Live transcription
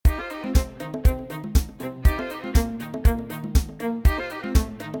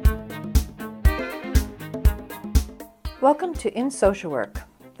Welcome to In Social Work,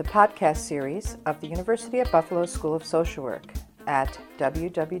 the podcast series of the University at Buffalo School of Social Work at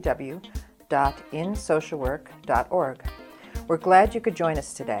www.insocialwork.org. We're glad you could join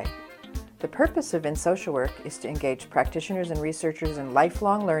us today. The purpose of In Social Work is to engage practitioners and researchers in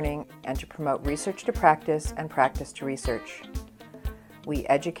lifelong learning and to promote research to practice and practice to research. We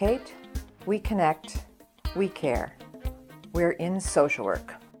educate, we connect, we care. We're in social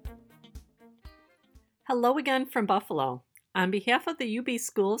work. Hello again from Buffalo. On behalf of the UB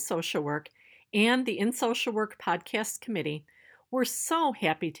School of Social Work and the In Social Work Podcast Committee, we're so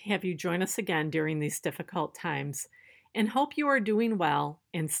happy to have you join us again during these difficult times and hope you are doing well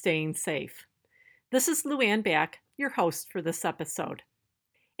and staying safe. This is Luann Back, your host for this episode.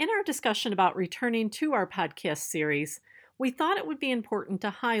 In our discussion about returning to our podcast series, we thought it would be important to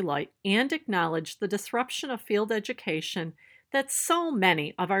highlight and acknowledge the disruption of field education that so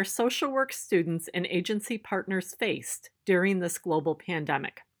many of our social work students and agency partners faced during this global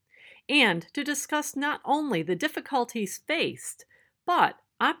pandemic, and to discuss not only the difficulties faced, but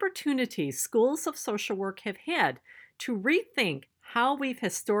opportunities schools of social work have had to rethink how we've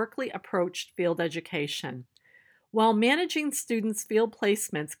historically approached field education. While managing students' field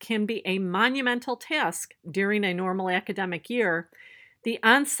placements can be a monumental task during a normal academic year, the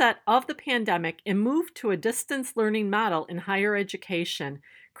onset of the pandemic and move to a distance learning model in higher education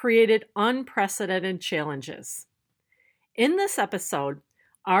created unprecedented challenges. In this episode,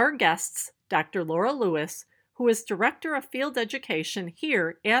 our guests, Dr. Laura Lewis, who is Director of Field Education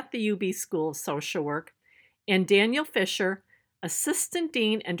here at the UB School of Social Work, and Daniel Fischer, Assistant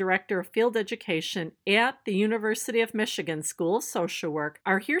Dean and Director of Field Education at the University of Michigan School of Social Work,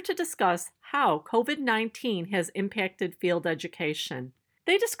 are here to discuss how COVID-19 has impacted field education.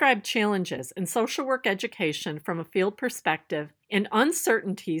 They describe challenges in social work education from a field perspective and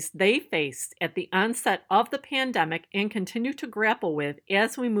uncertainties they faced at the onset of the pandemic and continue to grapple with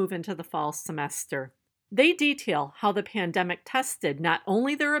as we move into the fall semester. They detail how the pandemic tested not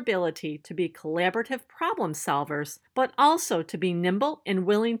only their ability to be collaborative problem solvers, but also to be nimble and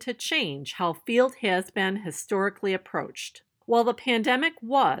willing to change how field has been historically approached. While the pandemic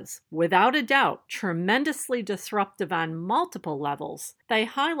was, without a doubt, tremendously disruptive on multiple levels, they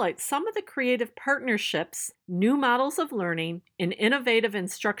highlight some of the creative partnerships, new models of learning, and innovative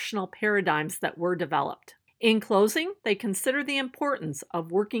instructional paradigms that were developed. In closing, they consider the importance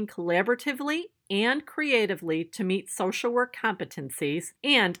of working collaboratively and creatively to meet social work competencies,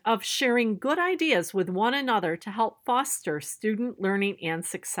 and of sharing good ideas with one another to help foster student learning and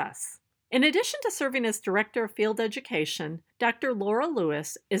success. In addition to serving as Director of Field Education, Dr. Laura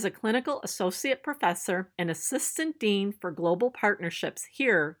Lewis is a Clinical Associate Professor and Assistant Dean for Global Partnerships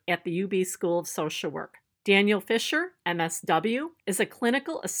here at the UB School of Social Work. Daniel Fischer, MSW, is a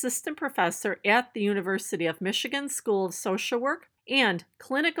Clinical Assistant Professor at the University of Michigan School of Social Work and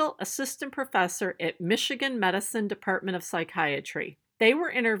Clinical Assistant Professor at Michigan Medicine Department of Psychiatry. They were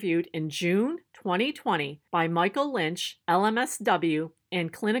interviewed in June 2020 by Michael Lynch, LMSW,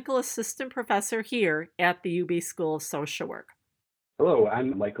 and Clinical Assistant Professor here at the UB School of Social Work. Hello,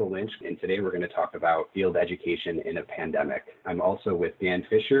 I'm Michael Lynch, and today we're going to talk about field education in a pandemic. I'm also with Dan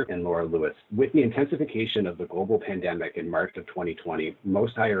Fischer and Laura Lewis. With the intensification of the global pandemic in March of 2020,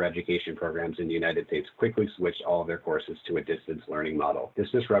 most higher education programs in the United States quickly switched all of their courses to a distance learning model.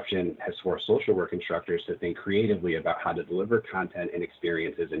 This disruption has forced social work instructors to think creatively about how to deliver content and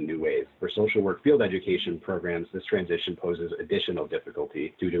experiences in new ways. For social work field education programs, this transition poses additional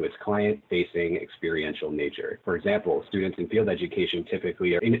difficulty due to its client-facing experiential nature. For example, students in field education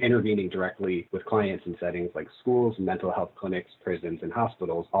typically are intervening directly with clients in settings like schools, mental health clinics, prisons, and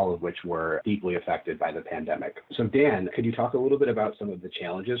hospitals, all of which were deeply affected by the pandemic. So Dan, could you talk a little bit about some of the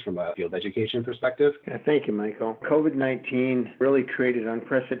challenges from a field education perspective? Yeah, thank you, Michael. COVID-19 really created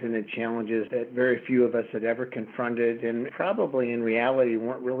unprecedented challenges that very few of us had ever confronted and probably in reality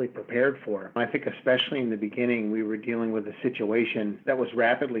weren't really prepared for. I think especially in the beginning, we were dealing with a situation that was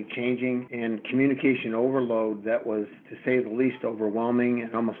rapidly changing and communication overload that was, to say the least, overwhelming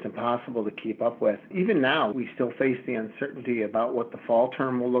and almost impossible to keep up with. Even now, we still face the uncertainty about what the fall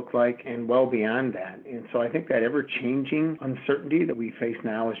term will look like and well beyond that. And so I think that ever-changing uncertainty that we face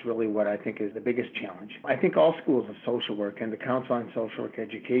now is really what I think is the biggest challenge. I think all schools of social work and the Council on Social Work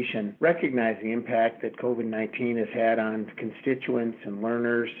Education recognize the impact that COVID-19 has had on constituents and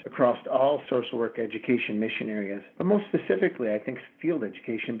learners across all social work education mission areas. But most specifically, I think field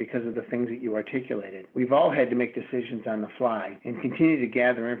education because of the things that you articulated. We've all had to make decisions on the fly and continue to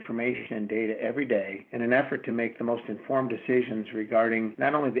gather information and data every day in an effort to make the most informed decisions regarding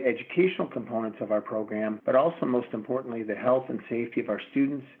not only the educational components of our program, but also most importantly, the health and safety of our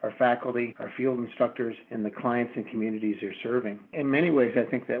students, our faculty, our field instructors, and the clients and communities they're serving. In many ways, I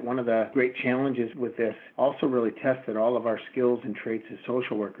think that one of the great challenges with this also really tested all of our skills and traits as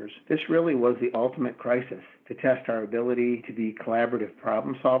social workers. This really was the ultimate crisis, to test our ability to be collaborative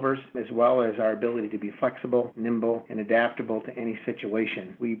problem solvers, as well as our ability to be flexible, nimble, and adaptable to any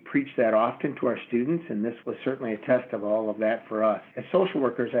situation. We preach that often to our students, and this was certainly a test of all of that for us. As social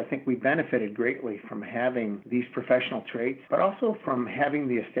workers, I think we benefited greatly from having these professional traits, but also from having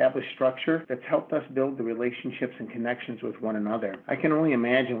the established structure that's helped us build the relationships and connections with one another. I can only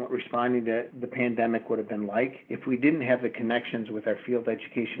imagine what responding to the pandemic would have been like if we didn't have the connections with our field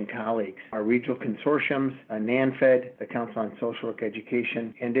education colleagues, our regional consortiums, NANFED, the Council on Social Work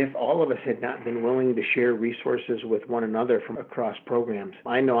Education, and if all of us had not been willing to share resources with one another from across programs.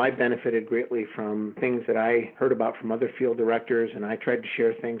 I know I benefited greatly from things that I heard about from other field directors, and I tried to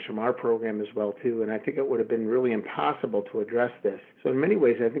share things from our program as well too, and I think it would have been really impossible to address this. So in many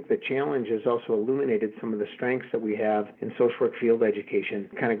ways, I think the challenge has also illuminated some of the strengths that we have in social work field education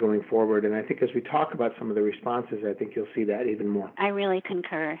kind of going forward, and I think as we talk about some of the responses, I think you'll see that even more. I really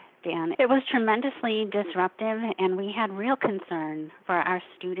concur, Dan. It was tremendously disruptive, and we had real concern for our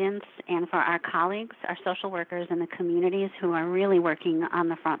students and for our colleagues, our social workers in the communities who are really working on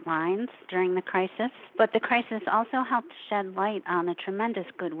the front lines during the crisis. But the crisis also helped shed light on the tremendous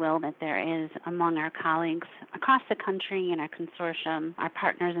goodwill that there is among our colleagues across the country and our consortium, our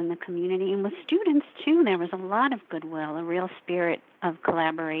partners in the community, and with students too. There was a lot of goodwill, a real spirit of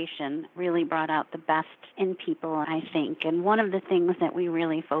collaboration really brought out the best in people, I think. And one of the things that we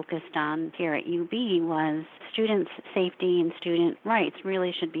really focused on here at UB was students' safety and student rights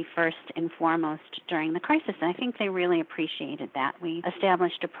really should be first and foremost during the crisis. And I think they really appreciated that. We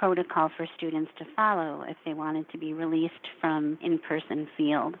established a protocol for students to follow if they wanted to be released from in-person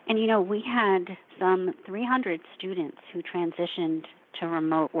field. And we had some 300 students who transitioned to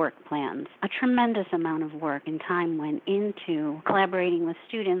remote work plans. A tremendous amount of work and time went into collaborating with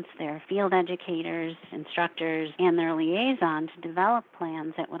students, their field educators, instructors, and their liaison to develop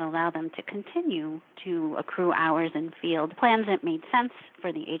plans that would allow them to continue to accrue hours in field, plans that made sense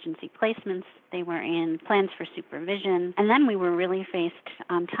for the agency placements they were in, plans for supervision. And then we were really faced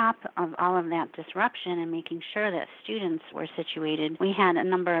on top of all of that disruption and making sure that students were situated. We had a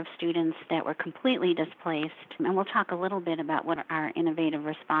number of students that were completely displaced, and we'll talk a little bit about what our innovative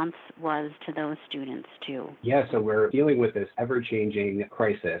response was to those students too. Yeah, so we're dealing with this ever-changing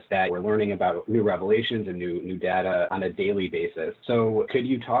crisis that we're learning about new revelations and new data on a daily basis. So could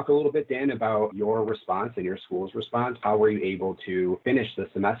you talk a little bit, Dan, about your response and your school's response? How were you able to finish the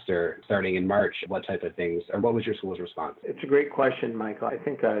semester starting in March? What type of things, or what was your school's response? It's a great question, Michael. I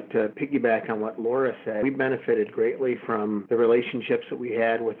think to piggyback on what Laura said, we benefited greatly from the relationships that we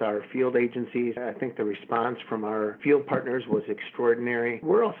had with our field agencies. I think the response from our field partners was extraordinary.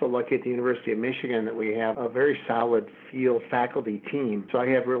 We're also lucky at the University of Michigan that we have a very solid field faculty team. So I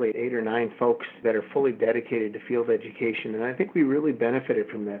have really 8 or 9 folks that are fully dedicated to field education, and I think we really benefited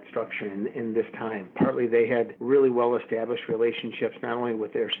from that structure in this time. Partly they had really well-established relationships not only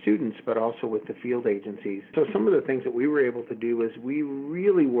with their students, but also with the field agencies. So some of the things that we were able to do is we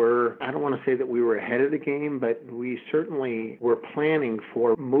really were, I don't want to say that we were ahead of the game, but we certainly were planning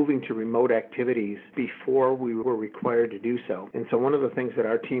for moving to remote activities before we were required to do so. And so one of the things that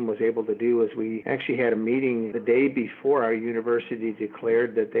our team was able to do is we actually had a meeting the day before our university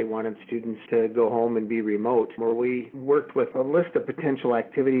declared that they wanted students to go home and be remote, where we worked with a list of potential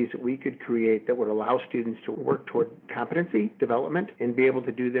activities that we could create that would allow students to work toward competency development and be able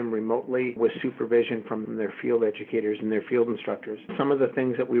to do them remotely with supervision from their field educators and their field instructors. Some of the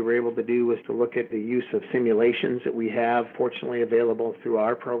things that we were able to do was to look at the use of simulations that we have fortunately available through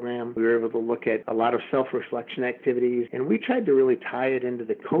our program. We were able to look at a lot of self-reflection activities, and we tried to really tie it into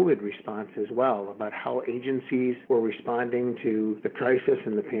the COVID response as well, about how agencies were responding to the crisis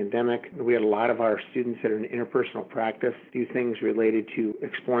and the pandemic. We had a lot of our students that are in interpersonal practice do things related to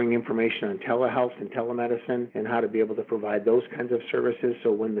exploring information on telehealth and telemedicine and how to be able to provide those kinds of services,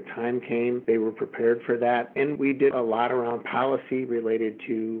 so when the time came, they were prepared for that. And we did a lot around policy related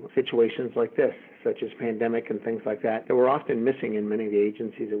to situations like this. such as pandemic and things like that were often missing in many of the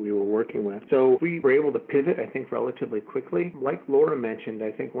agencies that we were working with. So we were able to pivot, I think, relatively quickly. Like Laura mentioned,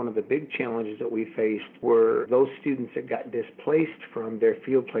 I think one of the big challenges that we faced were those students that got displaced from their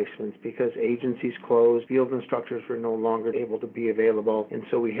field placements because agencies closed, field instructors were no longer able to be available, and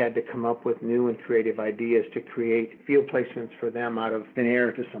so we had to come up with new and creative ideas to create field placements for them out of thin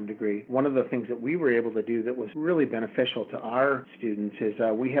air to some degree. One of the things that we were able to do that was really beneficial to our students is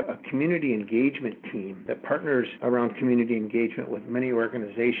we have a community engagement team that partners around community engagement with many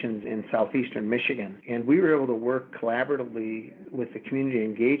organizations in southeastern Michigan, and we were able to work collaboratively with the community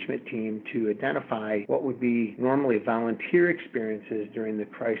engagement team to identify what would be normally volunteer experiences during the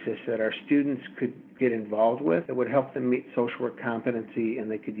crisis that our students could get involved with that would help them meet social work competency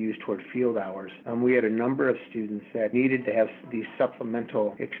and they could use toward field hours. We had a number of students that needed to have these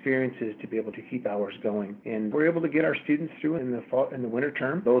supplemental experiences to be able to keep hours going, and we're able to get our students through in the winter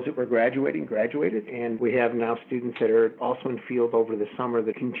term. Those that were graduating graduated, and we have now students that are also in field over the summer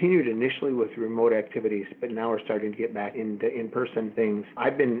that continued initially with remote activities, but now are starting to get back into in-person things.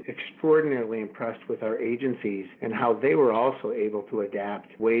 I've been extraordinarily impressed with our agencies and how they were also able to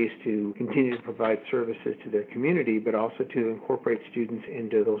adapt ways to continue to provide services to their community, but also to incorporate students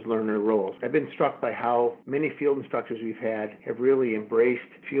into those learner roles. I've been struck by how many field instructors we've had have really embraced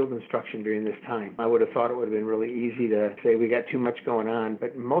field instruction during this time. I would have thought it would have been really easy to say we got too much going on,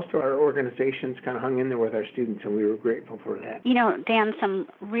 but most of our organizations kind of hung in there with our students, and we were grateful for that. You know, Dan, some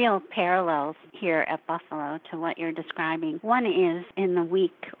real parallels here at Buffalo to what you're describing. One is in the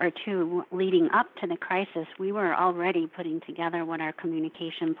week or two leading up to the crisis, we were already putting together what our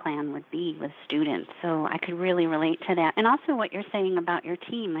communication plan would be with students. So I could really relate to that. And also what you're saying about your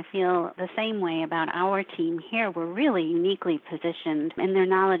team, I feel the same way about our team here. We're really uniquely positioned in their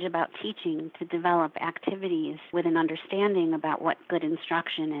knowledge about teaching to develop activities with an understanding about what good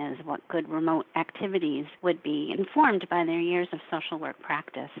instruction is, what good remote activities would be, informed by their years of social work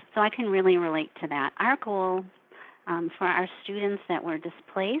practice. So I can really relate to that. Our goal for our students that were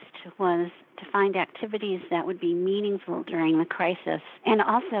displaced was to find activities that would be meaningful during the crisis and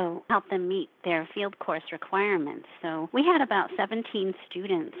also help them meet their field course requirements. So we had about 17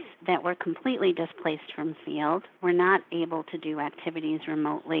 students that were completely displaced from field, were not able to do activities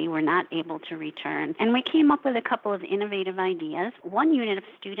remotely, were not able to return. And we came up with a couple of innovative ideas. One unit of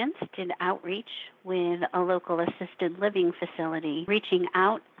students did outreach with a local assisted living facility, reaching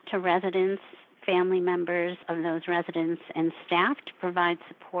out to residents, family members of those residents and staff to provide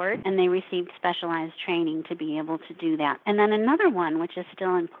support, and they received specialized training to be able to do that. And then another one, which is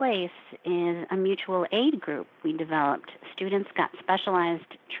still in place, is a mutual aid group we developed. Students got specialized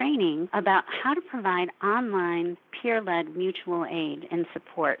training about how to provide online peer-led mutual aid and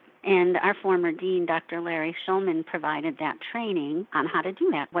support. And our former dean, Dr. Larry Shulman, provided that training on how to do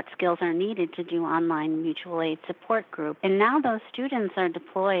that, what skills are needed to do online mutual aid support group. And now those students are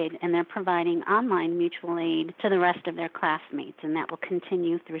deployed and they're providing online mutual aid to the rest of their classmates, and that will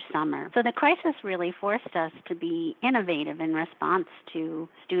continue through summer. So the crisis really forced us to be innovative in response to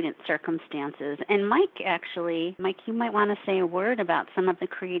student circumstances. And Mike, you might want to say a word about some of the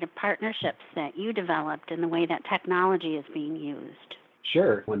creative partnerships that you developed and the way that technology is being used.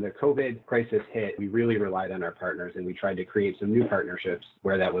 Sure. When the COVID crisis hit, we really relied on our partners, and we tried to create some new partnerships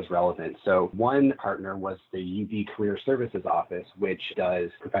where that was relevant. So one partner was the UB Career Services Office, which does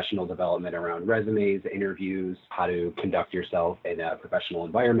professional development around resumes, interviews, how to conduct yourself in a professional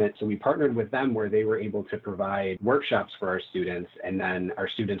environment. So we partnered with them where they were able to provide workshops for our students, and then our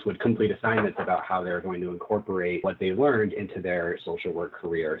students would complete assignments about how they're going to incorporate what they learned into their social work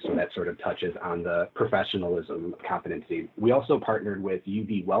career. So that sort of touches on the professionalism competency. We also partnered with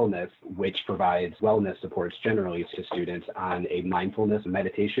UB Wellness, which provides wellness supports generally to students on a mindfulness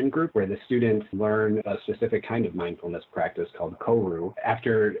meditation group where the students learn a specific kind of mindfulness practice called Koru.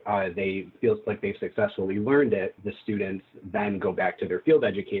 After they feel like they've successfully learned it, the students then go back to their field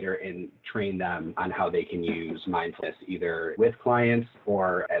educator and train them on how they can use mindfulness either with clients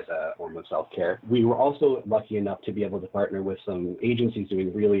or as a form of self-care. We were also lucky enough to be able to partner with some agencies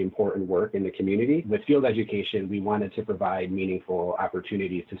doing really important work in the community. With field education, we wanted to provide meaningful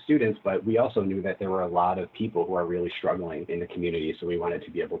opportunities to students, but we also knew that there were a lot of people who are really struggling in the community, so we wanted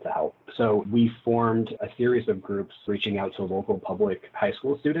to be able to help. So we formed a series of groups reaching out to local public high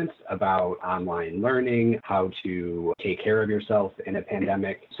school students about online learning, how to take care of yourself in a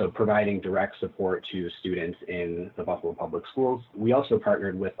pandemic, so providing direct support to students in the Buffalo Public Schools. We also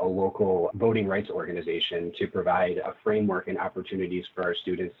partnered with a local voting rights organization to provide a framework and opportunities for our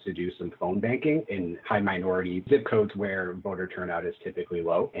students to do some phone banking in high minority zip codes where voter turnout is is typically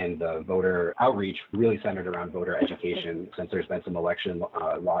low, and the voter outreach really centered around voter education since there's been some election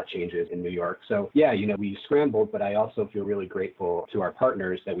law changes in New York. So yeah, we scrambled, but I also feel really grateful to our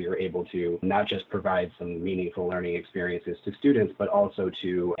partners that we were able to not just provide some meaningful learning experiences to students, but also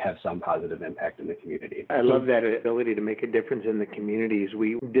to have some positive impact in the community. I love that ability to make a difference in the communities.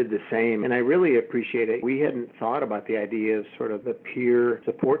 We did the same, and I really appreciate it. We hadn't thought about the idea of sort of the peer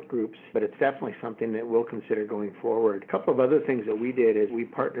support groups, but it's definitely something that we'll consider going forward. A couple of other things that we did is we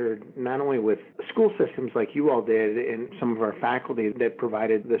partnered not only with school systems like you all did and some of our faculty that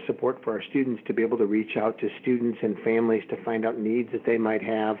provided the support for our students to be able to reach out to students and families to find out needs that they might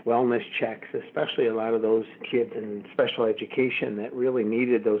have, wellness checks, especially a lot of those kids in special education that really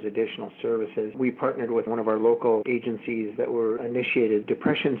needed those additional services. We partnered with one of our local agencies that were initiated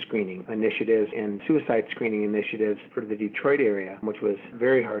depression screening initiatives and suicide screening initiatives for the Detroit area, which was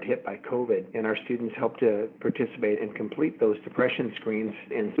very hard hit by COVID. And our students helped to participate and complete those depression screens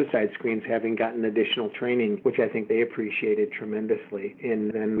and suicide screens, having gotten additional training, which I think they appreciated tremendously.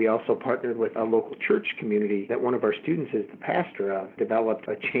 And then we also partnered with a local church community that one of our students is the pastor of, developed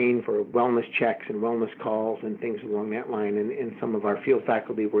a chain for wellness checks and wellness calls and things along that line. And some of our field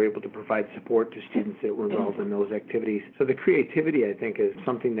faculty were able to provide support to students that were involved in those activities. So the creativity, I think, is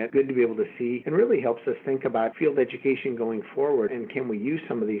something that's good to be able to see and really helps us think about field education going forward. And can we use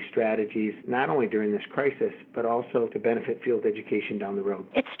some of these strategies not only during this crisis, but also to benefit field education down the road?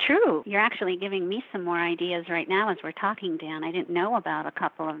 It's true. You're actually giving me some more ideas right now as we're talking, Dan. I didn't know about a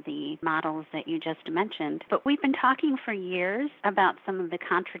couple of the models that you just mentioned, but we've been talking for years about some of the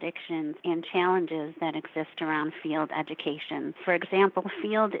contradictions and challenges that exist around field education. For example,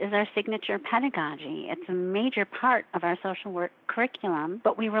 field is our signature pedagogy. It's a major part of our social work curriculum,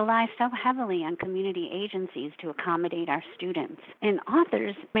 but we rely so heavily on community agencies to accommodate our students. And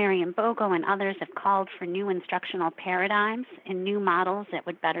authors, Marian Bogo and others, have called for new instructional paradigms and new models that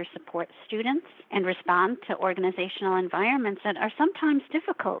would better support students and respond to organizational environments that are sometimes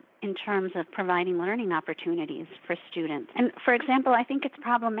difficult in terms of providing learning opportunities for students. And for example, I think it's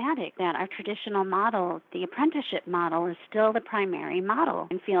problematic that our traditional model, the apprenticeship model, is still the primary model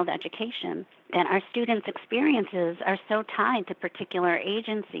in field education, that our students' experiences are so tied to particular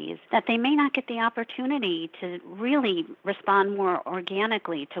agencies that they may not get the opportunity to really respond more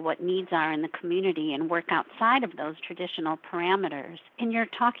organically to what needs are in the community and work outside of those traditional parameters. And you're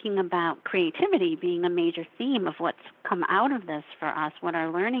talking about creativity being a major theme of what's come out of this for us, what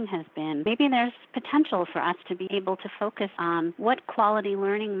our learning has been. Maybe there's potential for us to be able to focus on what quality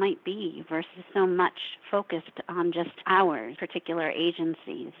learning might be versus so much focused on just our particular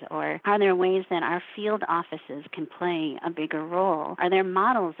agencies. Or are there ways that our field offices can play a bigger role? Are there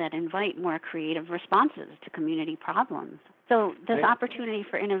models that invite more creative responses to community problems? So this opportunity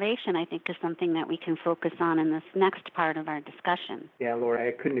for innovation, I think, is something that we can focus on in this next part of our discussion. Yeah, Laura,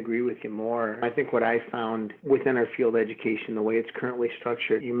 I couldn't agree with you more. I think what I found within our field education, the way it's currently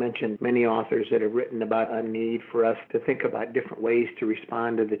structured, you mentioned many authors that have written about a need for us to think about different ways to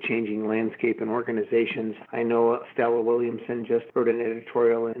respond to the changing landscape in organizations. I know Stella Williamson just wrote an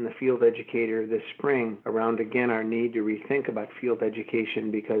editorial in the Field Educator this spring around, again, our need to rethink about field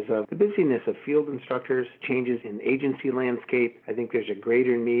education because of the busyness of field instructors, changes in agency landscape. I think there's a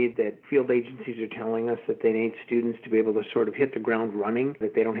greater need that field agencies are telling us that they need students to be able to sort of hit the ground running,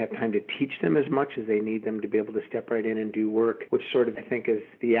 that they don't have time to teach them as much as they need them to be able to step right in and do work, which sort of I think is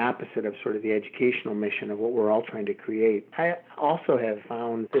the opposite of sort of the educational mission of what we're all trying to create. I also have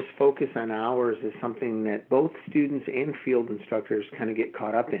found this focus on hours is something that both students and field instructors kind of get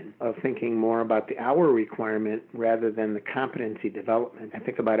caught up in, of thinking more about the hour requirement rather than the competency development. I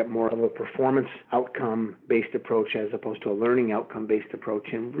think about it more of a performance outcome-based approach as opposed to a learning outcome-based approach.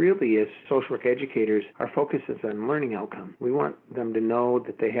 And really, as social work educators, our focus is on learning outcome. We want them to know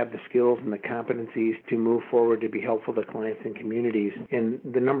that they have the skills and the competencies to move forward to be helpful to clients and communities. And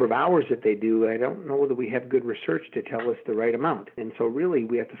the number of hours that they do, I don't know that we have good research to tell us the right amount. And so really,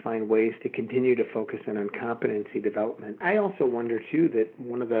 we have to find ways to continue to focus in on competency development. I also wonder, too, that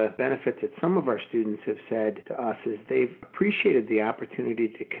one of the benefits that some of our students have said to us is they've appreciated the opportunity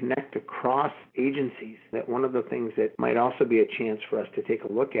to connect across agencies. That one of the things that might also be a chance for us to take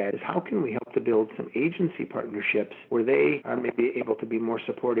a look at is how can we help to build some agency partnerships where they are maybe able to be more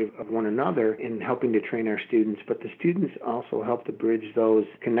supportive of one another in helping to train our students, but the students also help to bridge those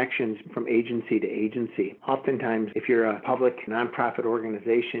connections from agency to agency. Oftentimes, if you're a public nonprofit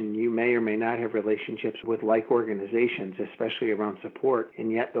organization, you may or may not have relationships with like organizations, especially around support,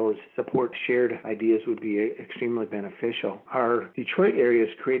 and yet those support shared ideas would be extremely beneficial. Our Detroit area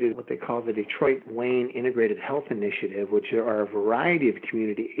has created what they call the Detroit Lane Integrated Health Initiative, Initiative, which are a variety of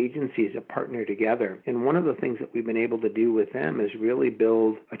community agencies that partner together. And one of the things that we've been able to do with them is really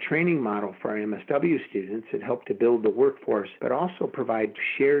build a training model for our MSW students that help to build the workforce, but also provide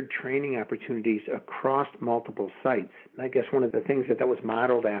shared training opportunities across multiple sites. I guess one of the things that was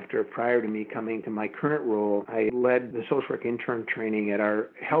modeled after prior to me coming to my current role, I led the social work intern training at our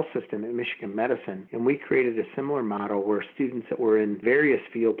health system at Michigan Medicine, and we created a similar model where students that were in various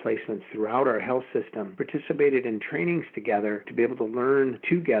field placements throughout our health system participated in trainings together to be able to learn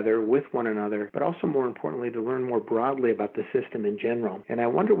together with one another, but also more importantly to learn more broadly about the system in general. And I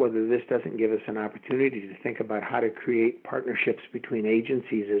wonder whether this doesn't give us an opportunity to think about how to create partnerships between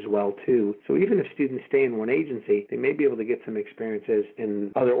agencies as well too. So even if students stay in one agency, they may be able to get some experiences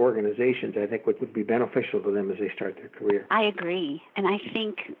in other organizations, I think, would be beneficial to them as they start their career. I agree. And I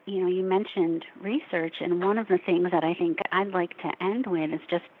think, you mentioned research, and one of the things that I think I'd like to end with is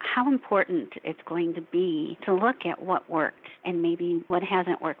just how important it's going to be to look at what worked and maybe what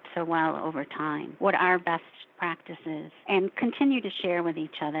hasn't worked so well over time. What are best practices, and continue to share with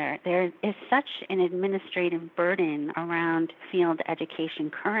each other. There is such an administrative burden around field education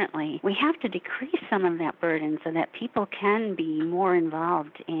currently. We have to decrease some of that burden so that people can be more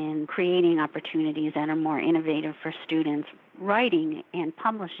involved in creating opportunities that are more innovative for students, writing and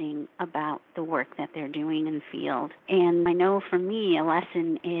publishing about the work that they're doing in the field. And I know for me, a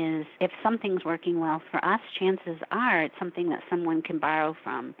lesson is if something's working well for us, chances are it's something that someone can borrow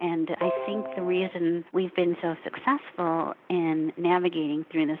from. And I think the reason we've been so successful in navigating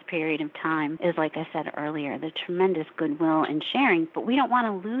through this period of time is, like I said earlier, the tremendous goodwill and sharing. But we don't want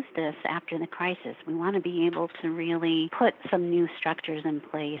to lose this after the crisis. We want to be able to really put some new structures in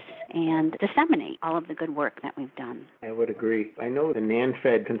place and disseminate all of the good work that we've done. I would agree. I know the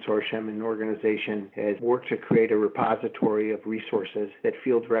NANFED Consortium, an organization, has worked to create a repository of resources that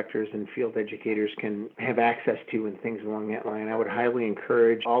field directors and field educators can have access to and things along that line. I would highly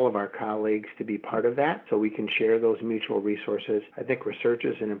encourage all of our colleagues to be part of that so we can share those mutual resources. I think research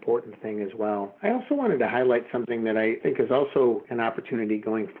is an important thing as well. I also wanted to highlight something that I think is also an opportunity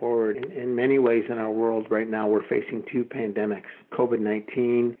going forward. In many ways in our world right now, we're facing two pandemics,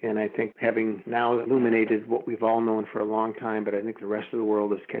 COVID-19, and I think having now illuminated what we've all known for a long time, but I think the rest of the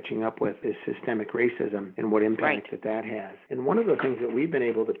world is catching up with, is systemic racism and what impact that has. And one of the things that we've been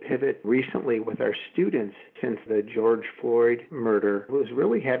able to pivot recently with our students since the George Floyd murder was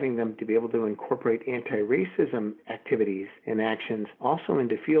really having them to be able to incorporate anti-racism activities and actions also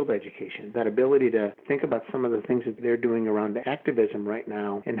into field education. That ability to think about some of the things that they're doing around activism right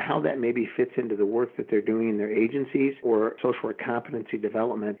now and how that maybe fits into the work that they're doing in their agencies or social work competency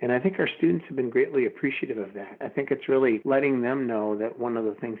development. And I think our students have been greatly appreciative of that. I think it's really letting them know that one of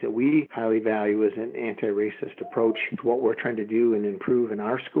the things that we highly value is an anti-racist approach to what we're trying to do and improve in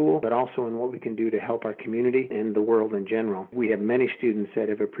our school, but also in what we can do to help our community and the world in general. We have many students that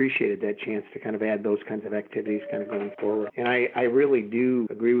have appreciated that chance to kind of add those kinds of activities kind of going forward. And I really do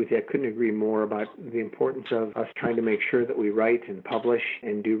agree with you. I couldn't agree more about the importance of us trying to make sure that we write and publish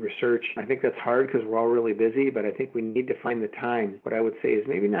and do research. I think that's hard because we're all really busy, but I think we need to find the time. What I would say is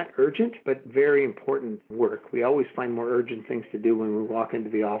maybe not urgent, but very important work. We always find more urgent things to do when we walk into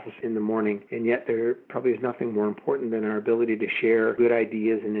the office in the morning, and yet there probably is nothing more important than our ability to share good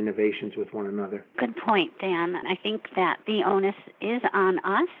ideas and innovations with one another. Good point, Dan. I think that the onus is on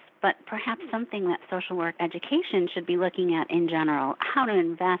us, but perhaps something that social work education should be looking at in general, how to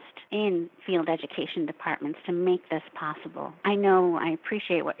invest in field education departments to make this possible. I know I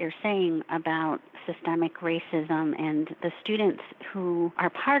appreciate what you're saying about systemic racism, and the students who are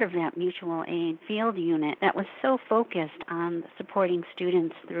part of that mutual aid field unit that was so focused on supporting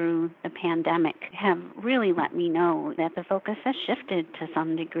students through the pandemic have really let me know that the focus has shifted to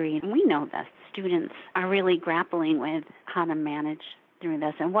some degree. And we know that students are really grappling with how to manage through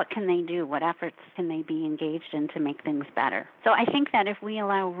this and what can they do, what efforts can they be engaged in to make things better. So I think that if we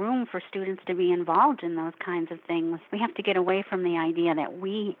allow room for students to be involved in those kinds of things, we have to get away from the idea that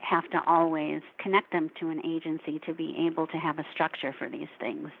we have to always connect them to an agency to be able to have a structure for these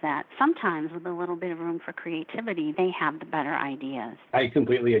things, that sometimes with a little bit of room for creativity, they have the better ideas. I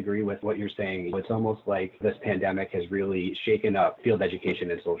completely agree with what you're saying. It's almost like this pandemic has really shaken up field education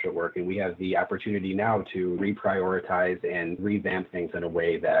and social work, and we have the opportunity now to reprioritize and revamp things in a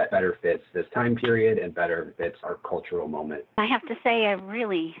way that better fits this time period and better fits our cultural moment. I have to say I've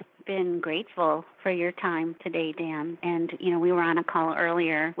really been grateful for your time today, Dan. And, we were on a call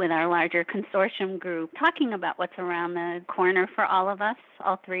earlier with our larger consortium group talking about what's around the corner for all of us.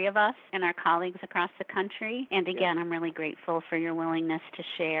 all three of us and our colleagues across the country. And again, I'm really grateful for your willingness to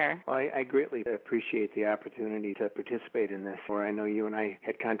share. Well, I greatly appreciate the opportunity to participate in this. Where I know you and I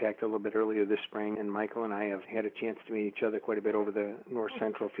had contact a little bit earlier this spring, and Michael and I have had a chance to meet each other quite a bit over the North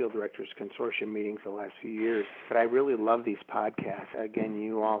Central Field Directors Consortium meetings the last few years. But I really love these podcasts. Again,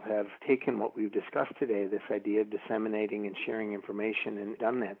 you all have taken what we've discussed today, this idea of disseminating and sharing information, and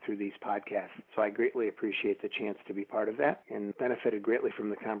done that through these podcasts. So I greatly appreciate the chance to be part of that and benefited greatly from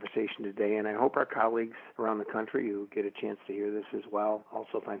the conversation today. And I hope our colleagues around the country who get a chance to hear this as well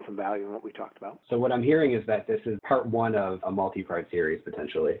also find some value in what we talked about. So what I'm hearing is that this is part one of a multi-part series,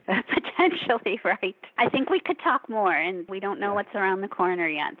 potentially. Potentially, right. I think we could talk more, and we don't know what's around the corner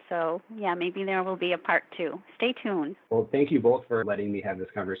yet. So, yeah, maybe there will be a part two. Stay tuned. Well, thank you both for letting me have this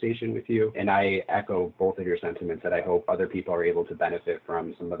conversation with you. And I echo both of your sentiments that I hope other people are able to benefit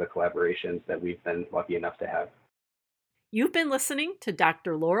from some of the collaborations that we've been lucky enough to have. You've been listening to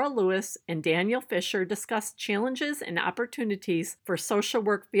Dr. Laura Lewis and Daniel Fischer discuss challenges and opportunities for social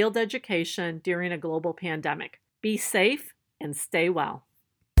work field education during a global pandemic. Be safe and stay well.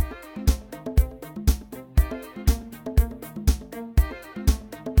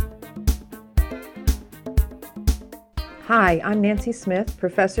 Hi, I'm Nancy Smith,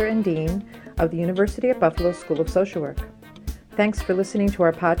 Professor and Dean of the University at Buffalo School of Social Work. Thanks for listening to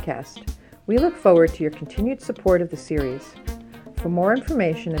our podcast. We look forward to your continued support of the series. For more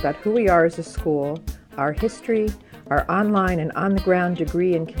information about who we are as a school, our history, our online and on-the-ground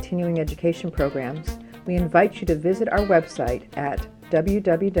degree and continuing education programs, we invite you to visit our website at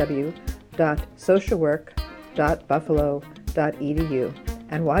www.socialwork.buffalo.edu.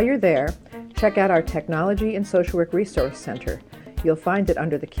 And while you're there, check out our Technology and Social Work Resource Center. You'll find it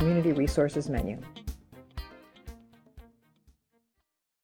under the Community Resources menu.